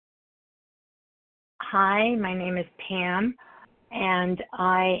Hi, my name is Pam, and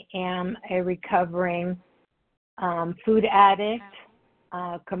I am a recovering food addict,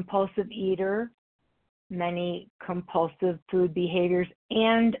 compulsive eater, many compulsive food behaviors,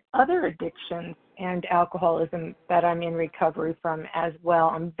 and other addictions and alcoholism that I'm in recovery from as well.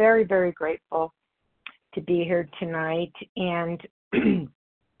 I'm very, very grateful to be here tonight and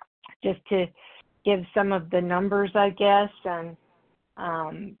just to give some of the numbers, I guess, and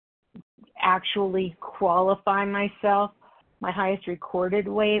actually qualify myself. My highest recorded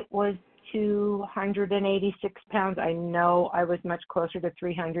weight was 286 pounds. I know I was much closer to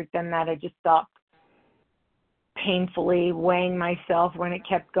 300 than that. I just stopped painfully weighing myself when it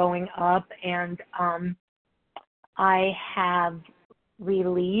kept going up. And I have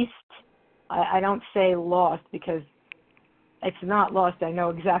released, I don't say lost because it's not lost. I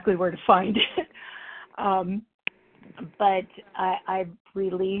know exactly where to find it. But I've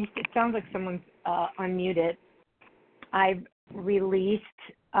released, it sounds like someone's unmuted. I've released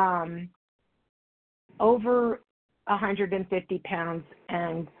over 150 pounds,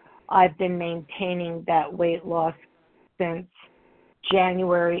 and I've been maintaining that weight loss since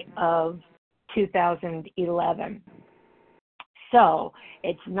January of 2011. So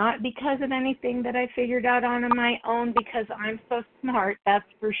it's not because of anything that I figured out on my own, because I'm so smart, that's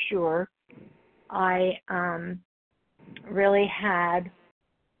for sure. I really had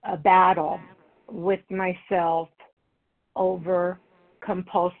a battle with myself over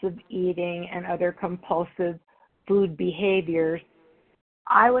compulsive eating and other compulsive food behaviors.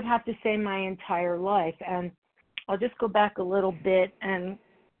 I would have to say my entire life. And I'll just go back a little bit and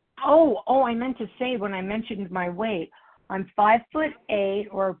I meant to say when I mentioned my weight, I'm 5'8",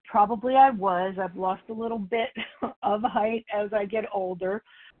 or probably I was. I've lost a little bit of height as I get older.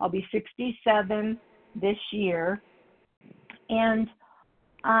 I'll be 67 this year. And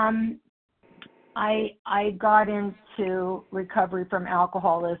I got into recovery from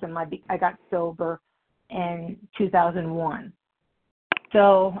alcoholism. I got sober in 2001.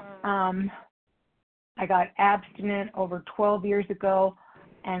 So I got abstinent over 12 years ago,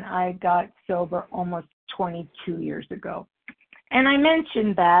 and I got sober almost 22 years ago. And I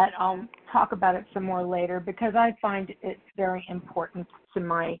mentioned that. I'll talk about it some more later because I find it's very important to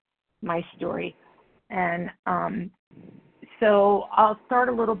my story. And so I'll start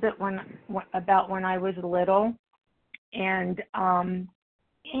a little bit about when I was little. And,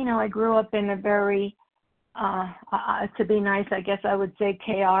 I grew up in a very, to be nice, I guess I would say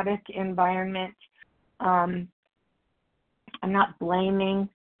chaotic environment. I'm not blaming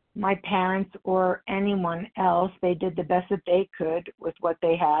my parents or anyone else. They did the best that they could with what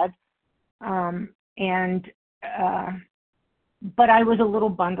they had. But I was a little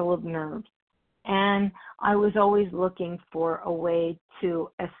bundle of nerves. And I was always looking for a way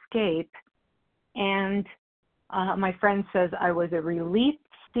to escape. And my friend says I was a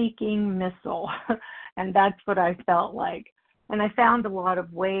relief-seeking missile. And that's what I felt like. And I found a lot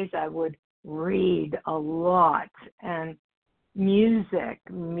of ways. I would read a lot. And music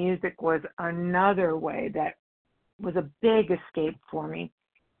was another way that was a big escape for me.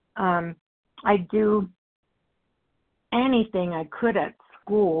 I do anything I could at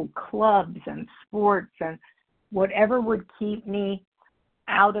school, clubs and sports and whatever would keep me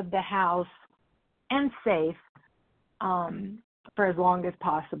out of the house and safe for as long as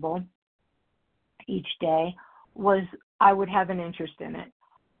possible each day I would have an interest in it.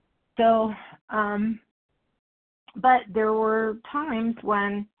 So, but there were times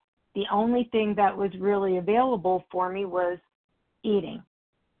when the only thing that was really available for me was eating.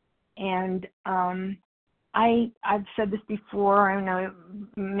 And I've said this before. I know you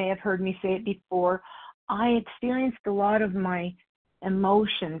may have heard me say it before. I experienced a lot of my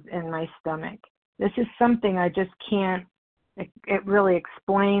emotions in my stomach. This is something I just can't really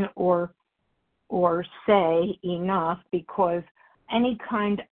explain or say enough, because any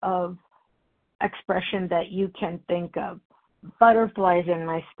kind of expression that you can think of, butterflies in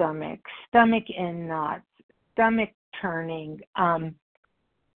my stomach in knots, stomach turning,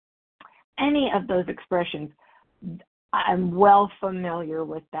 any of those expressions, I'm well familiar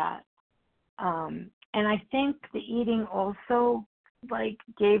with that. And I think the eating also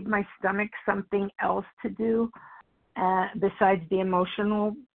gave my stomach something else to do besides the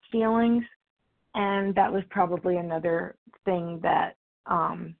emotional feelings. And that was probably another thing that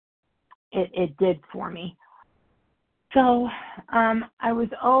it did for me. So I was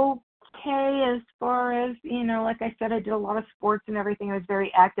okay as far as, like I said, I did a lot of sports and everything. I was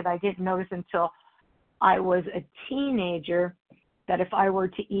very active. I didn't notice until I was a teenager that if I were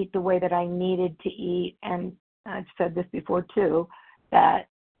to eat the way that I needed to eat, and I've said this before too, that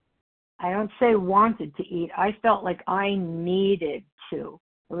I don't say wanted to eat. I felt like I needed to.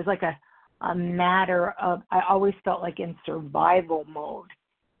 It was like a matter of, I always felt like in survival mode.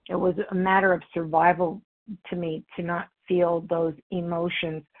 It was a matter of survival to me to not feel those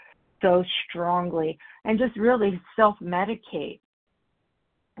emotions so strongly and just really self-medicate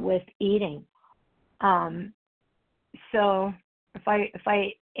with eating. So if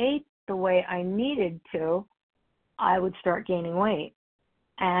I ate the way I needed to, I would start gaining weight.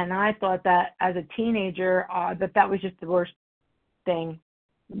 And I thought that as a teenager, that was just the worst thing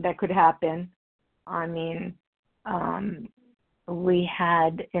that could happen. I mean, we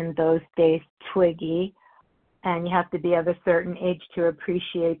had in those days Twiggy, and you have to be of a certain age to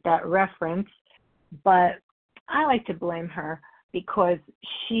appreciate that reference. But I like to blame her because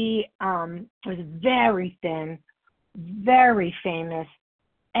she was very thin, very famous,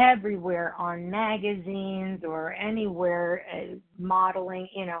 everywhere on magazines or anywhere modeling,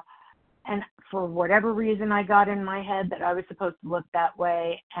 and for whatever reason I got in my head that I was supposed to look that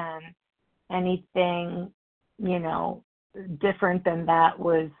way, and anything, different than that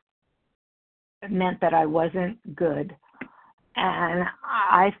meant that I wasn't good. And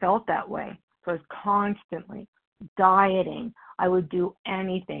I felt that way. So I was constantly dieting. I would do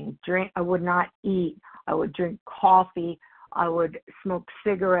anything. I would not eat. I would drink coffee. I would smoke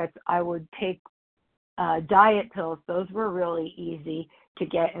cigarettes. I would take diet pills. Those were really easy to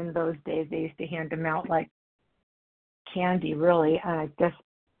get in those days. They used to hand them out like candy, really. And I guess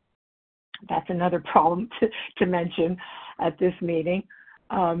that's another problem to mention at this meeting.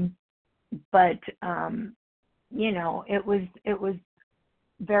 But it was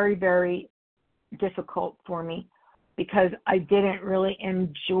very, very difficult for me because I didn't really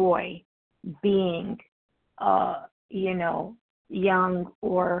enjoy being, young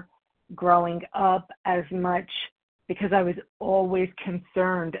or growing up as much because I was always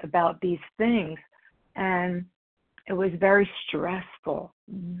concerned about these things. And it was very stressful,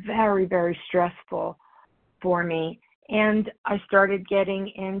 very, very stressful for me. And I started getting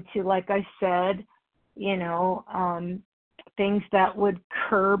into, like I said, things that would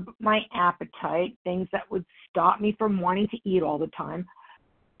curb my appetite, things that would stop me from wanting to eat all the time.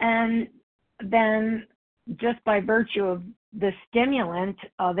 And then just by virtue of the stimulant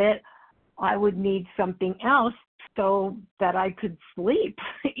of it, I would need something else so that I could sleep,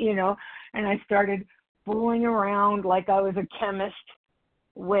 and I started fooling around like I was a chemist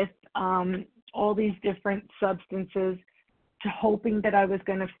with all these different substances, hoping that I was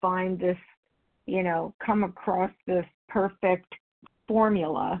going to find this, come across this perfect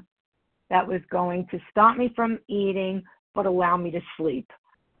formula that was going to stop me from eating but allow me to sleep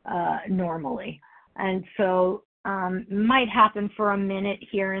normally. And so might happen for a minute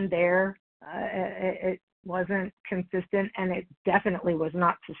here and there. It wasn't consistent, and it definitely was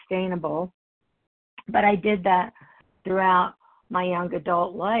not sustainable. But I did that throughout my young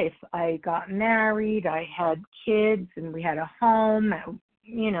adult life. I got married, I had kids, and we had a home,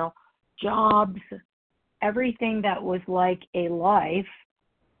 jobs, everything that was like a life.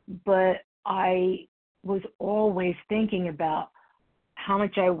 But I was always thinking about how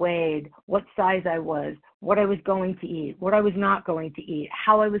much I weighed, what size I was, what I was going to eat, what I was not going to eat,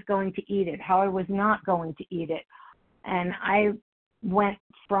 how I was going to eat it, how I was not going to eat it. And I went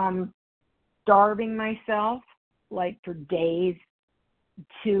from starving myself like for days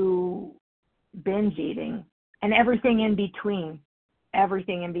to binge eating and everything in between,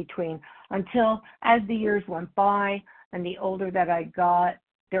 until as the years went by and the older that I got,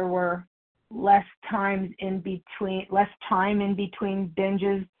 there were less time in between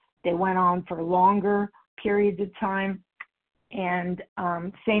binges. They went on for longer periods of time. And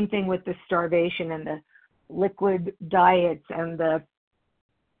same thing with the starvation and the liquid diets and the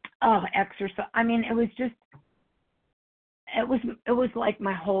exercise. I mean, it was like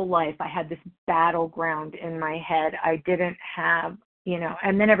my whole life. I had this battleground in my head. I didn't have,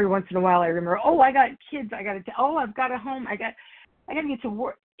 and then every once in a while I remember, I got kids. I've got a home. I got to get to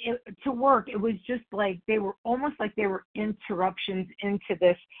work. It was just like they were almost like they were interruptions into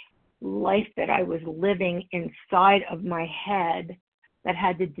this life that I was living inside of my head that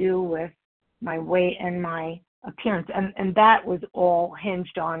had to do with my weight and my appearance, and that was all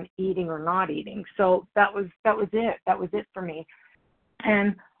hinged on eating or not eating. So that was it for me.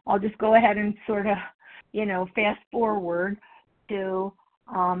 And I'll just go ahead and sort of fast forward to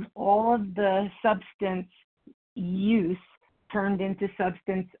all of the substance use turned into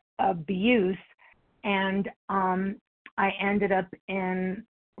substance abuse, and I ended up in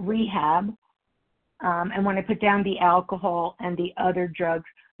rehab. And when I put down the alcohol and the other drugs,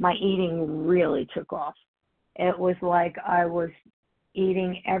 my eating really took off. It was like I was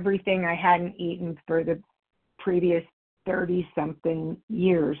eating everything I hadn't eaten for the previous 30-something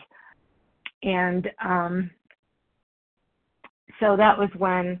years. And so that was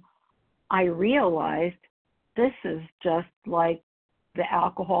when I realized this is just like the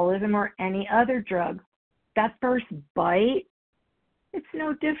alcoholism or any other drug. That first bite, it's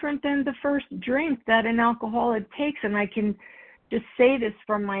no different than the first drink that an alcoholic takes. And I can just say this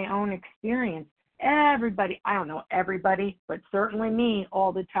from my own experience. Everybody, I don't know everybody, but certainly me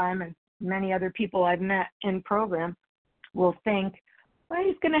all the time, and many other people I've met in program will think, well,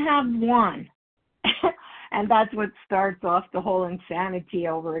 he's going to have one. And that's what starts off the whole insanity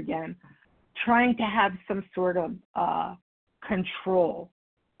over again. Trying to have some sort of control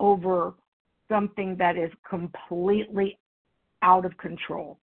over something that is completely out of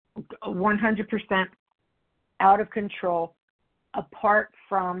control, 100% out of control, apart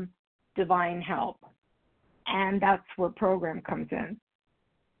from divine help. And that's where program comes in.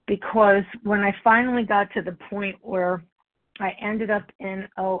 Because when I finally got to the point where I ended up in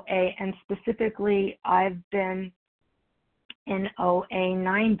OA, and specifically I've been in OA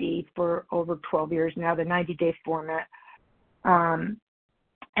 90 for over 12 years now, the 90-day format. And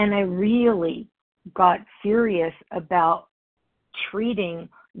I really got serious about treating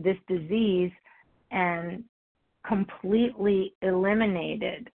this disease and completely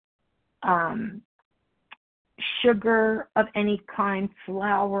eliminated sugar of any kind,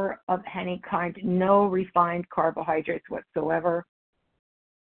 flour of any kind, no refined carbohydrates whatsoever,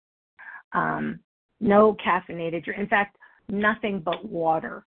 no caffeinated drink. In fact, nothing but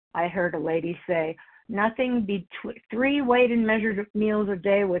water. I heard a lady say, nothing between 3 weighed and measured meals a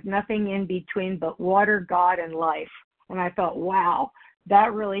day with nothing in between but water, God, and life. And I thought, wow,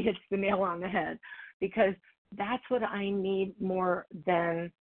 that really hits the nail on the head, because that's what I need more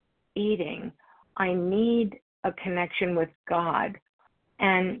than eating. I need a connection with God.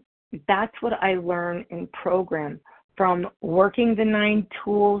 And that's what I learn in program from working the 9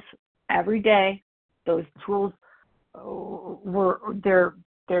 tools every day. Those tools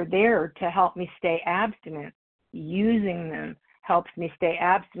they're there to help me stay abstinent. Using them helps me stay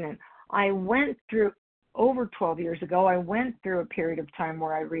abstinent. I went through, over 12 years ago, I went through a period of time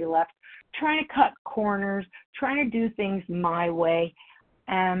where I relapsed, trying to cut corners, trying to do things my way,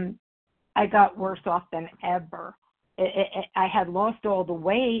 and I got worse off than ever. I had lost all the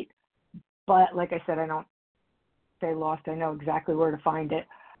weight, but like I said, I don't say lost, I know exactly where to find it.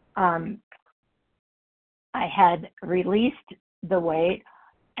 I had released the weight,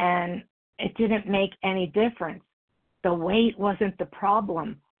 and it didn't make any difference. The weight wasn't the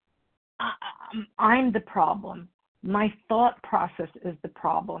problem. I'm the problem. My thought process is the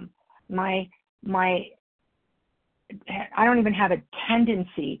problem. I don't even have a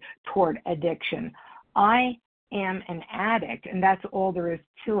tendency toward addiction. I am an addict, and that's all there is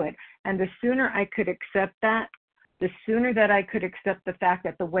to it. And the sooner I could accept that, the sooner that I could accept the fact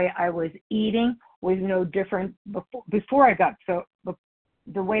that the way I was eating was no different before I got so.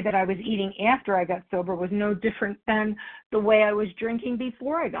 The way that I was eating after I got sober was no different than the way I was drinking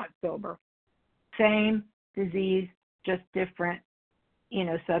before I got sober. Same disease, just different,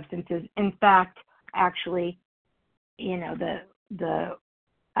 substances. In fact, actually, the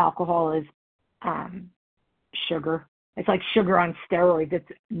alcohol is sugar. It's like sugar on steroids.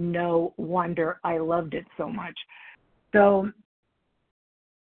 It's no wonder I loved it so much. So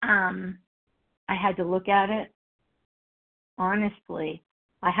I had to look at it honestly.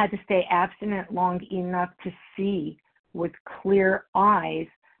 I had to stay abstinent long enough to see with clear eyes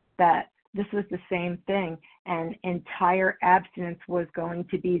that this was the same thing, and entire abstinence was going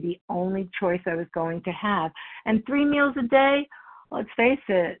to be the only choice I was going to have. And 3 meals a day, let's face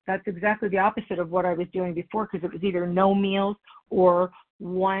it, that's exactly the opposite of what I was doing before, because it was either no meals or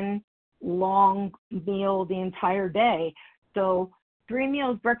one long meal the entire day. So 3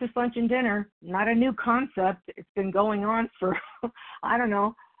 meals, breakfast, lunch, and dinner, not a new concept. It's been going on for, I don't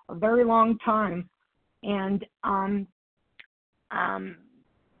know, a very long time. And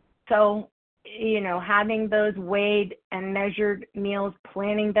so, having those weighed and measured meals,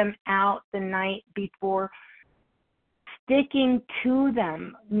 planning them out the night before, sticking to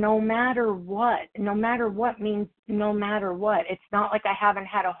them no matter what. No matter what means no matter what. It's not like I haven't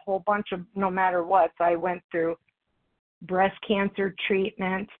had a whole bunch of no matter what. So I went through breast cancer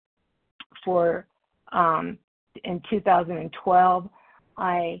treatment in 2012.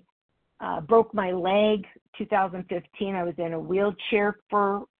 I broke my leg 2015. I was in a wheelchair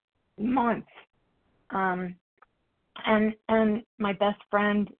for months. And my best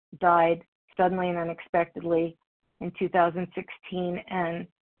friend died suddenly and unexpectedly in 2016. And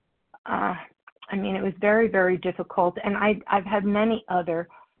I mean, it was very, very difficult. And I've had many other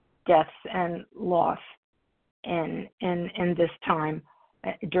deaths and loss in this time,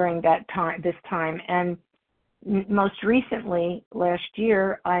 during this time. And most recently, last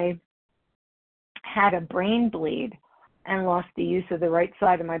year, I had a brain bleed and lost the use of the right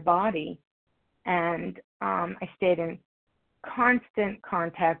side of my body. And I stayed in constant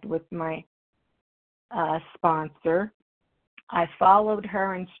contact with my sponsor. I followed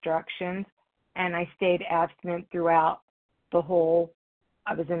her instructions, and I stayed abstinent throughout the whole.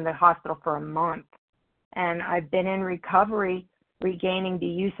 I was in the hospital for a month, and I've been in recovery, regaining the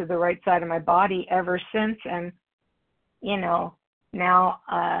use of the right side of my body ever since. And now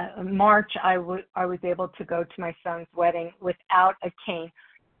in March I was able to go to my son's wedding without a cane.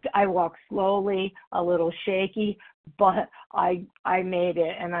 I walk slowly, a little shaky, but I made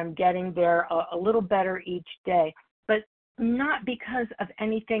it, and I'm getting there a little better each day. But not because of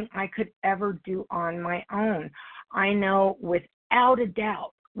anything I could ever do on my own. I know without a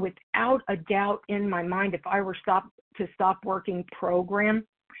doubt in my mind, if I were to stop working program,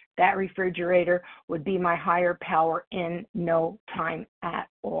 that refrigerator would be my higher power in no time at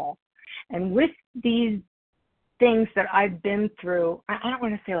all. And with these things that I've been through, I don't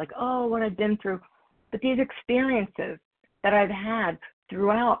want to say like, oh, what I've been through, but these experiences that I've had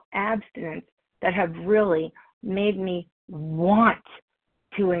throughout abstinence that have really made me want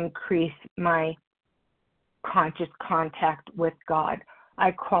to increase my conscious contact with God.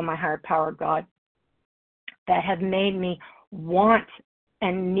 I call my higher power God, that have made me want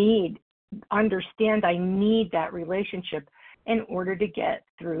and understand I need that relationship in order to get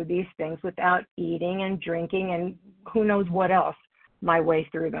through these things without eating and drinking and who knows what else my way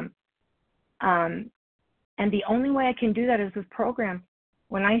through them. And the only way I can do that is with program.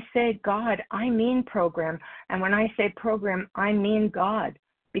 When I say God, I mean program. And when I say program, I mean God,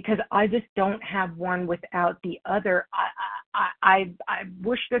 because I just don't have one without the other. I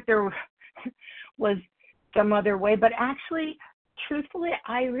wish that there was some other way, but actually, truthfully,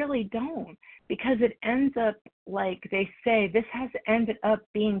 I really don't, because it ends up, like they say, this has ended up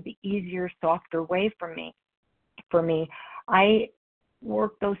being the easier, softer way for me. I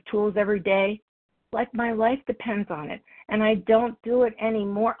work those tools every day like my life depends on it, and I don't do it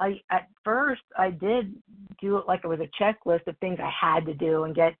anymore. At first, I did do it like it was a checklist of things I had to do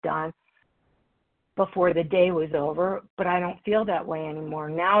and get done before the day was over, but I don't feel that way anymore.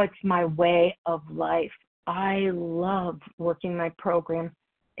 Now it's my way of life. I love working my program.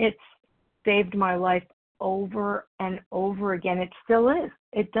 It's saved my life over and over again. It still is.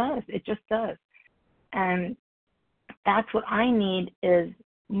 It does. It just does. And that's what I need, is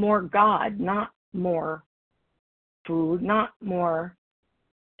more God, not more food, not more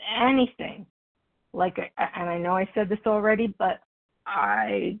anything. And I know I said this already, but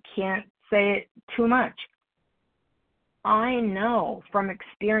I can't say it too much. I know from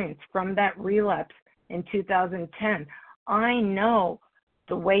experience, from that relapse in 2010, I know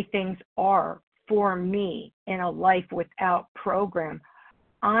the way things are for me in a life without program.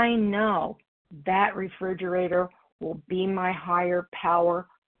 I know that refrigerator will be my higher power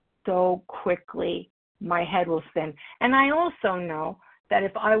so quickly my head will spin. And I also know that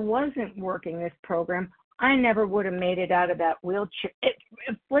if I wasn't working this program, I never would have made it out of that wheelchair.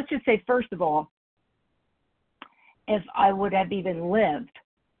 Let's just say, first of all, if I would have even lived,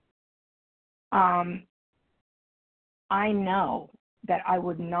 I know that I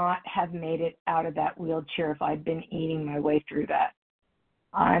would not have made it out of that wheelchair if I'd been eating my way through that.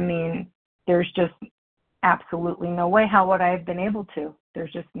 I mean, there's just absolutely no way. How would I have been able to?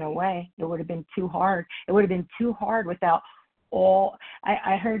 There's just no way. It would have been too hard. It would have been too hard without all.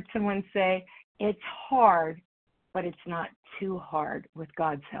 I heard someone say, it's hard, but it's not too hard with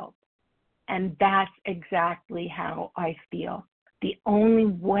God's help. And that's exactly how I feel. The only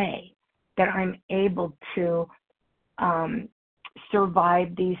way that I'm able to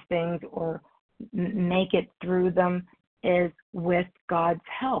survive these things or make it through them is with God's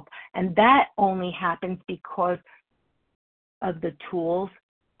help. And that only happens because of the tools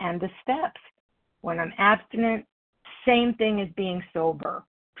and the steps. When I'm abstinent, same thing as being sober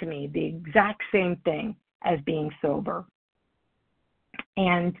to me, the exact same thing as being sober.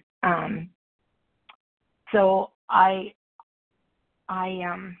 And so I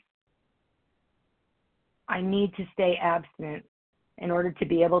need to stay abstinent in order to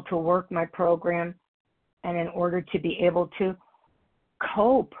be able to work my program and in order to be able to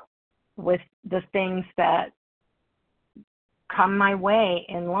cope with the things that come my way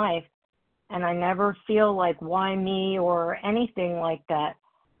in life. And I never feel like, why me or anything like that.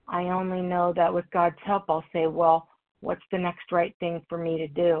 I only know that with God's help, I'll say, well, what's the next right thing for me to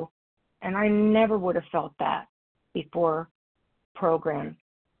do? And I never would have felt that before program.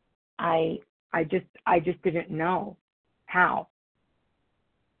 I just didn't know how.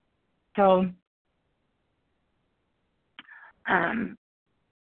 So I'm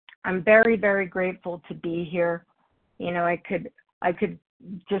very, very grateful to be here. You know, I could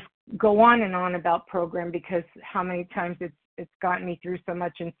just go on and on about program because how many times it's gotten me through so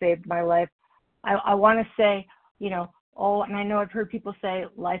much and saved my life. I want to say, you know, and I know I've heard people say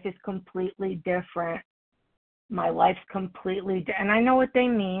life is completely different. My life's completely and I know what they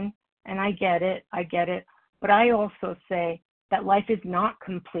mean, and I get it. But I also say that life is not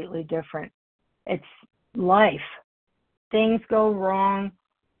completely different. It's life. Things go wrong,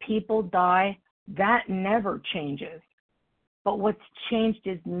 people die, that never changes. But what's changed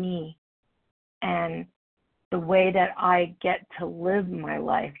is me and the way that I get to live my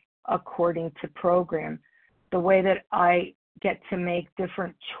life according to program, the way that I get to make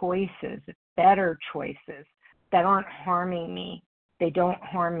different choices, better choices that aren't harming me. They don't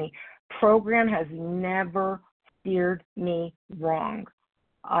harm me. Program has never steered me wrong.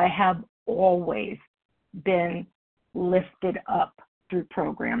 I have always been lifted up through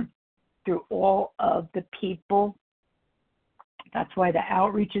program, through all of the people. That's why the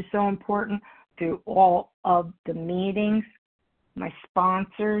outreach is so important, through all of the meetings, my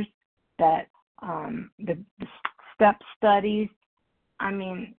sponsors, that the step studies. I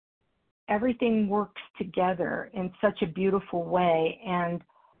mean, everything works together in such a beautiful way, and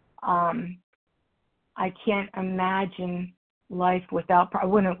I can't imagine life without. I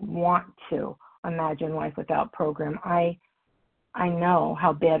wouldn't want to imagine life without program. I know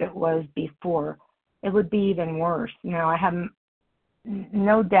how bad it was before. It would be even worse. Now I have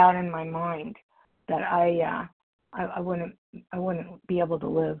no doubt in my mind that I wouldn't be able to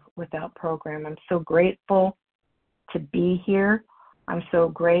live without program. I'm so grateful to be here. I'm so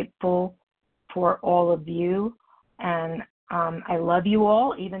grateful for all of you, and I love you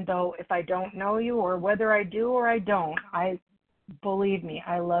all, even though if I don't know you, or whether I do or I don't, believe me,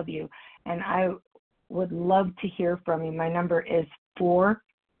 I love you, and I would love to hear from you. My number is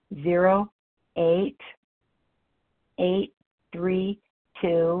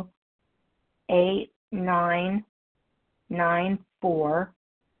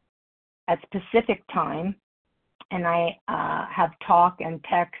at Pacific time, and I have talk and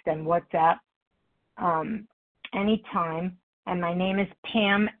text and WhatsApp anytime, and my name is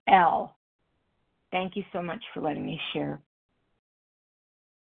Pam L. Thank you so much for letting me share.